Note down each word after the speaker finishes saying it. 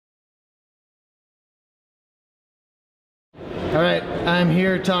All right, I'm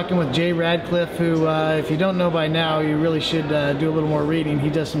here talking with Jay Radcliffe, who, if you don't know by now, you really should do a little more reading. He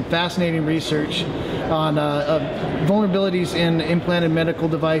does some fascinating research on vulnerabilities in implanted medical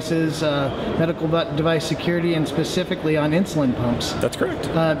devices, medical device security, and specifically on insulin pumps. That's correct.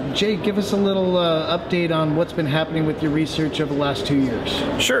 Jay, give us a little update on what's been happening with your research over the last 2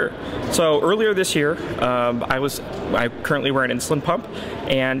 years. Sure. So earlier this year, I currently wear an insulin pump,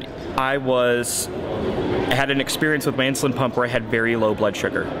 and I had an experience with my insulin pump where I had very low blood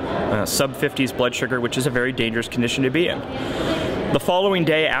sugar, sub-50s blood sugar, which is a very dangerous condition to be in. The following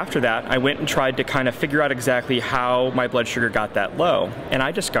day after that, I went and tried to kind of figure out exactly how my blood sugar got that low, and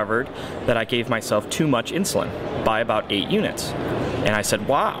I discovered that I gave myself too much insulin by about 8 units. And I said,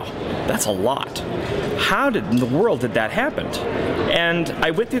 wow, that's a lot. How in the world did that happen? And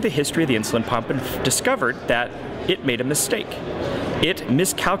I went through the history of the insulin pump and discovered that it made a mistake. It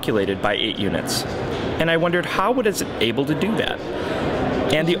miscalculated by 8 units. And I wondered, how was it able to do that?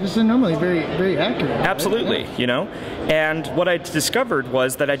 And this is normally very, very accurate. Absolutely, right? you know. And what I discovered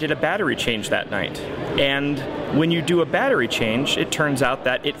was that I did a battery change that night. And when you do a battery change, it turns out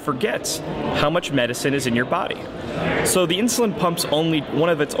that it forgets how much medicine is in your body. So the insulin pump's one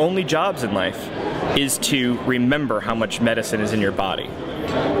of its only jobs in life is to remember how much medicine is in your body.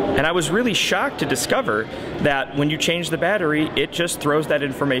 And I was really shocked to discover that when you change the battery, it just throws that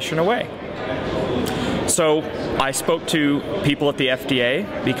information away. So I spoke to people at the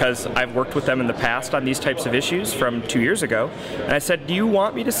FDA because I've worked with them in the past on these types of issues from 2 years ago. And I said, do you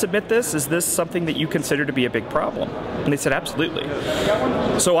want me to submit this? Is this something that you consider to be a big problem? And they said, absolutely.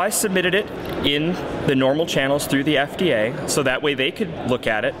 So I submitted it in the normal channels through the FDA so that way they could look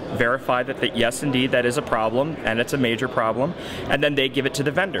at it, verify that yes, indeed, that is a problem and it's a major problem. And then they give it to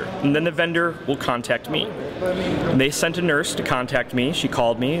the vendor. And then the vendor will contact me. And they sent a nurse to contact me. She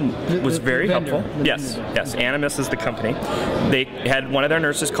called me and was very helpful. Yes. Yes, Animus is the company. They had one of their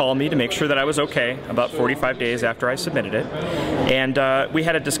nurses call me to make sure that I was okay about 45 days after I submitted it. And we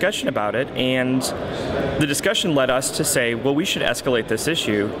had a discussion about it, and the discussion led us to say, well, we should escalate this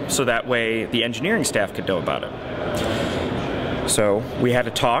issue so that way the engineering staff could know about it. So we had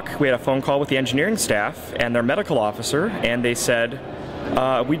a talk, we had a phone call with the engineering staff and their medical officer, and they said,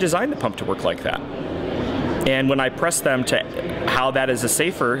 we designed the pump to work like that. And when I pressed them to how that is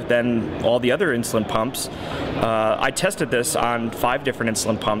safer than all the other insulin pumps, I tested this on 5 different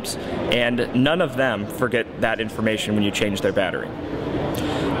insulin pumps, and none of them forget that information when you change their battery.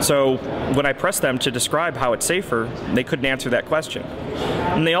 So when I pressed them to describe how it's safer, they couldn't answer that question.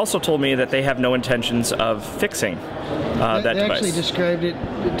 And they also told me that they have no intentions of fixing that device. They actually described it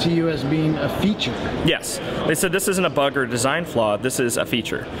to you as being a feature. Yes. They said this isn't a bug or design flaw, this is a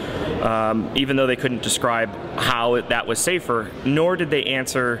feature. Even though they couldn't describe how that was safer, nor did they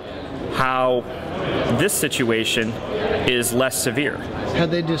answer how this situation is less severe. Had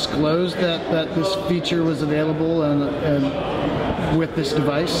they disclosed that this feature was available and with this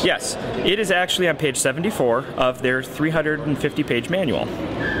device? Yes. It is actually on page 74 of their 350-page manual.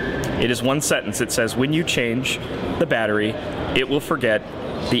 It is one sentence. It says, when you change the battery, it will forget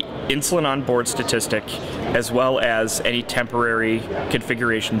the insulin on board statistic as well as any temporary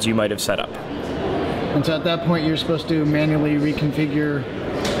configurations you might have set up. And so at that point you're supposed to manually reconfigure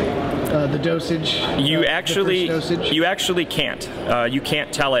the dosage? You actually can't. You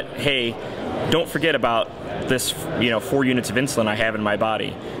can't tell it, hey, don't forget about this 4 units of insulin I have in my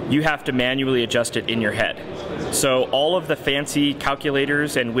body. You have to manually adjust it in your head. So all of the fancy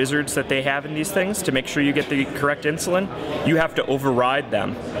calculators and wizards that they have in these things to make sure you get the correct insulin, you have to override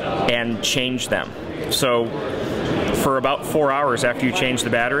them and change them. So for about 4 hours after you change the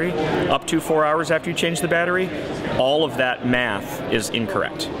battery, up to 4 hours after you change the battery, all of that math is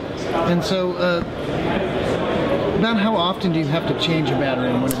incorrect. And so about how often do you have to change a battery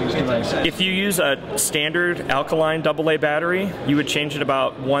in one of these devices? If you use a standard alkaline AA battery, you would change it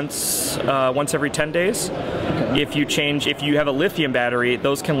about once every 10 days. Okay. If you have a lithium battery,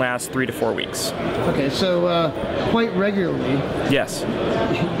 those can last 3 to 4 weeks. Okay, so quite regularly. Yes.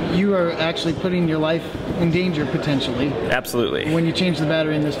 You are actually putting your life in danger potentially. Absolutely. When you change the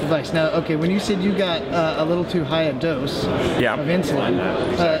battery in this device. Now, okay, when you said you got a little too high a dose of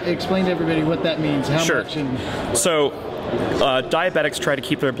insulin, explain to everybody what that means. How much? So diabetics try to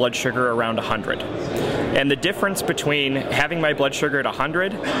keep their blood sugar around 100. And the difference between having my blood sugar at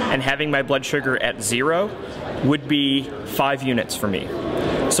 100 and having my blood sugar at 0 would be 5 units for me.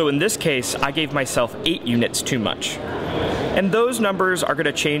 So in this case, I gave myself 8 units too much. And those numbers are going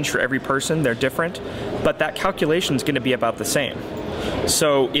to change for every person. They're different, but that calculation is going to be about the same.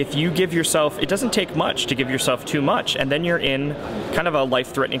 So if you give yourself, it doesn't take much to give yourself too much, and then you're in kind of a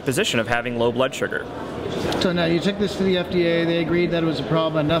life-threatening position of having low blood sugar. So now you took this to the FDA, they agreed that it was a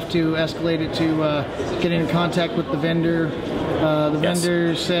problem enough to escalate it to getting in contact with the vendor. The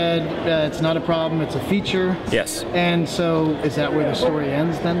vendor said it's not a problem, it's a feature. Yes. And so is that where the story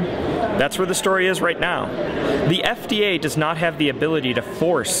ends then? That's where the story is right now. The FDA does not have the ability to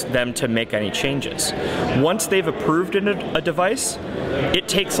force them to make any changes. Once they've approved a device, it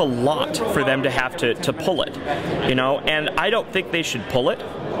takes a lot for them to have to pull it, you know, and I don't think they should pull it.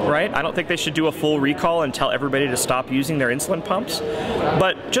 Right? I don't think they should do a full recall and tell everybody to stop using their insulin pumps.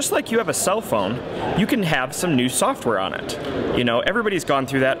 But just like you have a cell phone, you can have some new software on it. You know, everybody's gone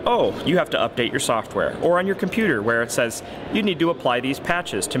through that. Oh, you have to update your software. Or on your computer where it says you need to apply these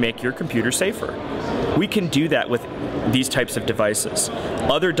patches to make your computer safer. We can do that with these types of devices.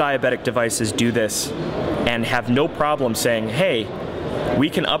 Other diabetic devices do this and have no problem saying, hey, we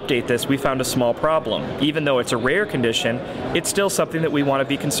can update this, we found a small problem. Even though it's a rare condition, it's still something that we want to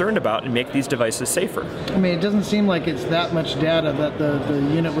be concerned about and make these devices safer. I mean, it doesn't seem like it's that much data that the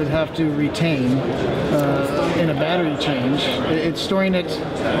unit would have to retain in a battery change. It's storing it.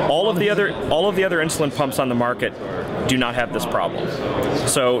 All of the other insulin pumps on the market do not have this problem.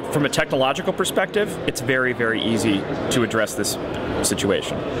 So from a technological perspective, it's very, very easy to address this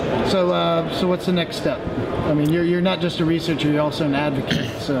situation. So what's the next step? I mean, you're not just a researcher, you're also an advocate.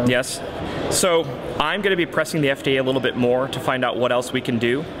 So. Yes. So I'm going to be pressing the FDA a little bit more to find out what else we can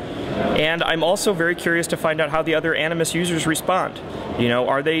do. And I'm also very curious to find out how the other Animas users respond. You know,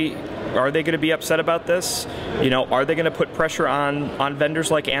 are they going to be upset about this? You know, are they going to put pressure on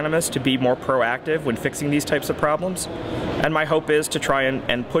vendors like Animas to be more proactive when fixing these types of problems? And my hope is to try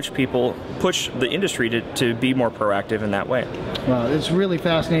and push the industry to be more proactive in that way. Well, it's really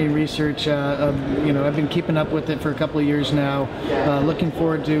fascinating research. You know, I've been keeping up with it for a couple of years now. Looking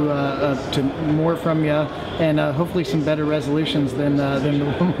forward to more from you, and hopefully some better resolutions than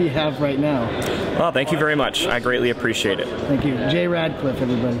the one we have right now. Well, thank you very much. I greatly appreciate it. Thank you. Jay Radcliffe,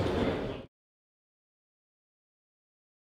 everybody.